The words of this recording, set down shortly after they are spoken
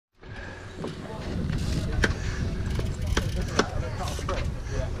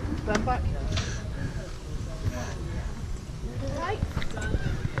Stand back. Right.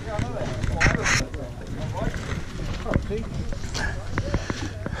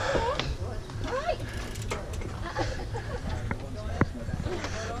 Right.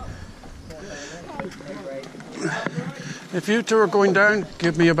 If you two are going down,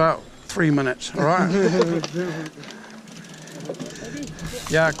 give me about 3 minutes, all right?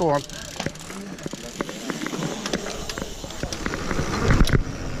 Yeah, go on.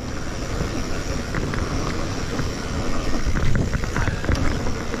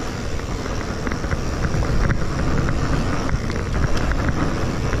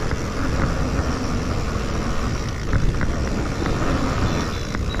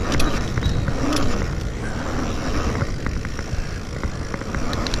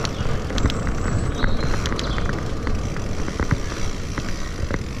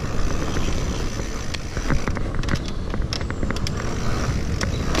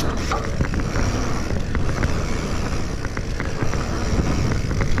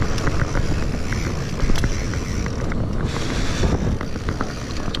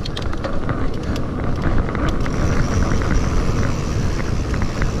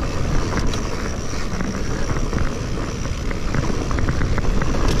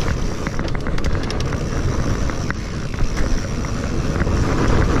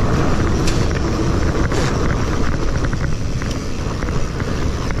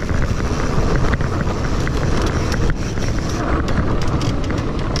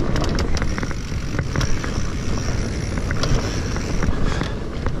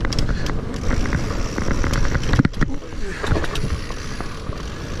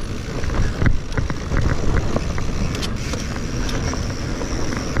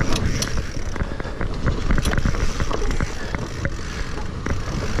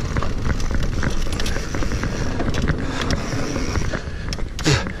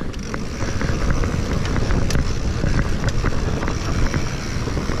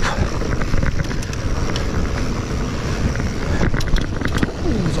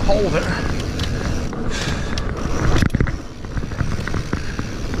 Hold it.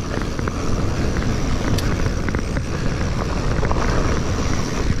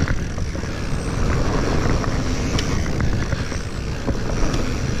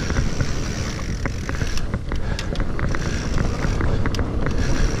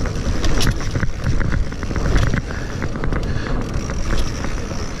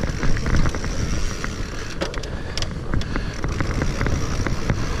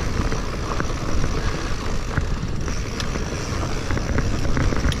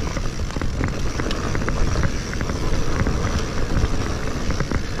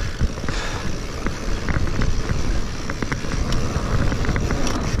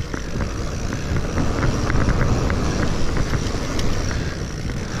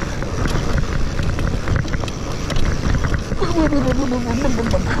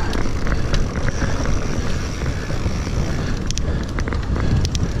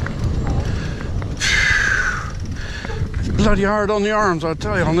 Bloody hard on the arms, I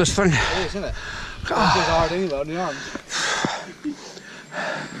tell you, on this thing. It is, isn't it? It's hard anyway on the arms.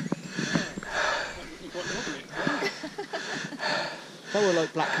 That was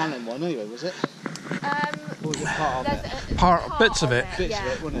like Black Cannon one anyway, was it? Or was it part of it? Bits of it. Bits of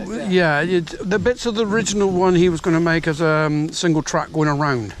it, wasn't it? Yeah, the bits of the original one he was going to make as a single track going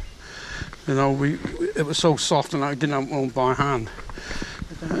around. You know, it was so soft and I didn't have one by hand.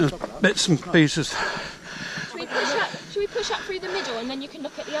 Bits and pieces. Should we push up through the middle and then you can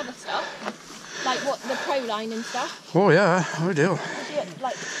look at the other stuff? Like what the pro line and stuff? Oh yeah, ideal. We'll do it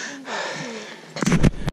like